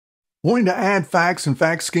Wanting to add facts and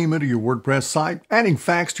fact schema to your WordPress site? Adding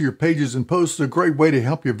facts to your pages and posts is a great way to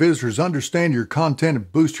help your visitors understand your content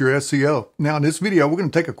and boost your SEO. Now in this video, we're going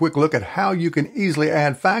to take a quick look at how you can easily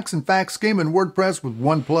add facts and fact schema in WordPress with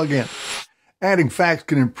one plugin. Adding facts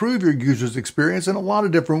can improve your user's experience in a lot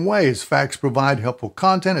of different ways. Facts provide helpful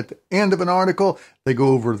content at the end of an article. They go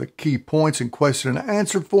over the key points in question and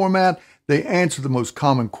answer format. They answer the most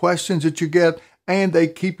common questions that you get, and they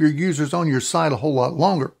keep your users on your site a whole lot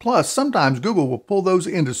longer. Plus, sometimes Google will pull those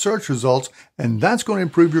into search results, and that's going to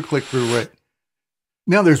improve your click-through rate.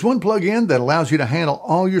 Now, there's one plugin that allows you to handle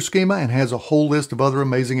all your schema and has a whole list of other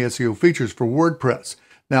amazing SEO features for WordPress.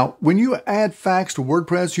 Now, when you add facts to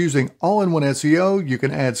WordPress using All-in-One SEO, you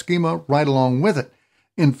can add schema right along with it.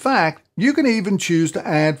 In fact, you can even choose to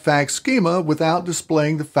add fact schema without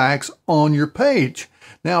displaying the facts on your page.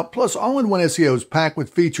 Now, plus All-in-One SEO is packed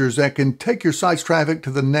with features that can take your site's traffic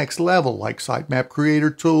to the next level, like Sitemap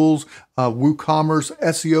creator tools, WooCommerce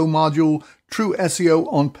SEO module, true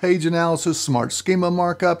SEO on page analysis, smart schema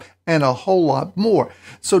markup, and a whole lot more.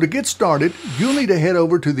 So to get started, you'll need to head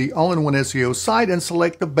over to the All-in-One SEO site and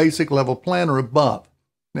select the basic level plan or above.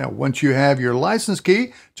 Now, once you have your license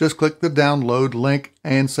key, just click the download link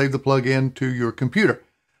and save the plugin to your computer.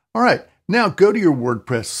 All right. Now go to your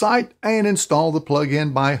WordPress site and install the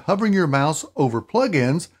plugin by hovering your mouse over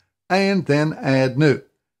Plugins and then Add New.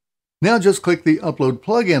 Now just click the Upload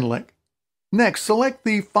Plugin link. Next, select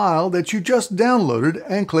the file that you just downloaded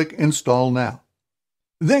and click Install Now.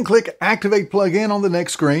 Then click Activate Plugin on the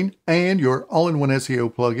next screen and your All-in-One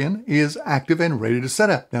SEO plugin is active and ready to set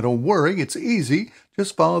up. Now don't worry, it's easy.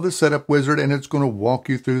 Just follow the setup wizard and it's going to walk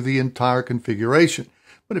you through the entire configuration.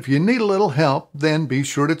 But if you need a little help, then be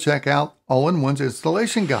sure to check out All-in-One's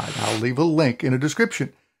installation guide. I'll leave a link in the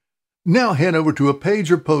description. Now head over to a page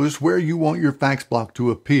or post where you want your facts block to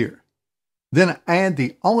appear. Then add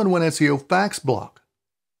the All-in-One SEO facts block.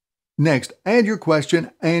 Next, add your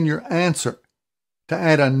question and your answer. To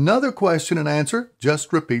add another question and answer,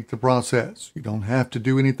 just repeat the process. You don't have to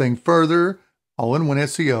do anything further. All-in-One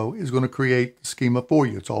SEO is going to create the schema for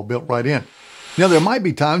you. It's all built right in. Now, there might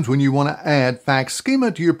be times when you want to add fact schema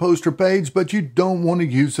to your poster page, but you don't want to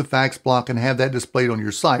use the facts block and have that displayed on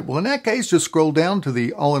your site. Well, in that case, just scroll down to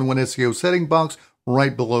the All-in-One SEO setting box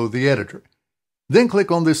right below the editor. Then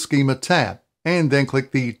click on the Schema tab, and then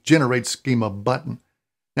click the Generate Schema button.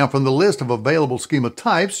 Now, from the list of available schema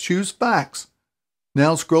types, choose Facts.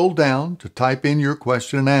 Now scroll down to type in your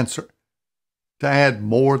question and answer. To add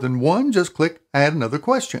more than one, just click Add Another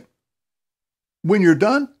Question. When you're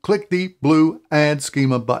done, click the blue Add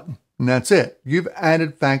Schema button. And that's it. You've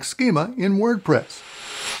added fact schema in WordPress.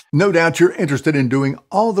 No doubt you're interested in doing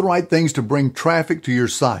all the right things to bring traffic to your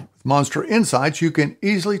site. With MonsterInsights, you can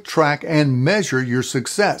easily track and measure your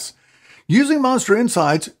success. Using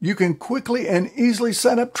MonsterInsights, you can quickly and easily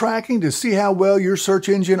set up tracking to see how well your search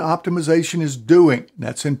engine optimization is doing.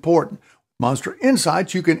 That's important.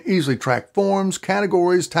 MonsterInsights, you can easily track forms,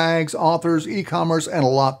 categories, tags, authors, e-commerce, and a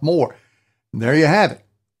lot more. And there you have it.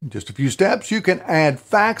 In just a few steps, you can add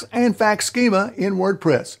facts and fact schema in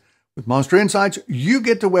WordPress. With MonsterInsights, you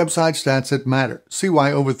get to website stats that matter. See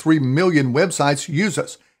why over 3 million websites use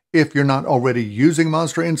us. If you're not already using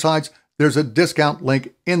MonsterInsights, there's a discount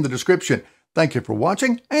link in the description. Thank you for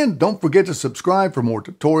watching, and don't forget to subscribe for more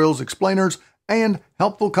tutorials, explainers, and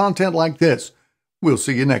helpful content like this. We'll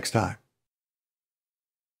see you next time.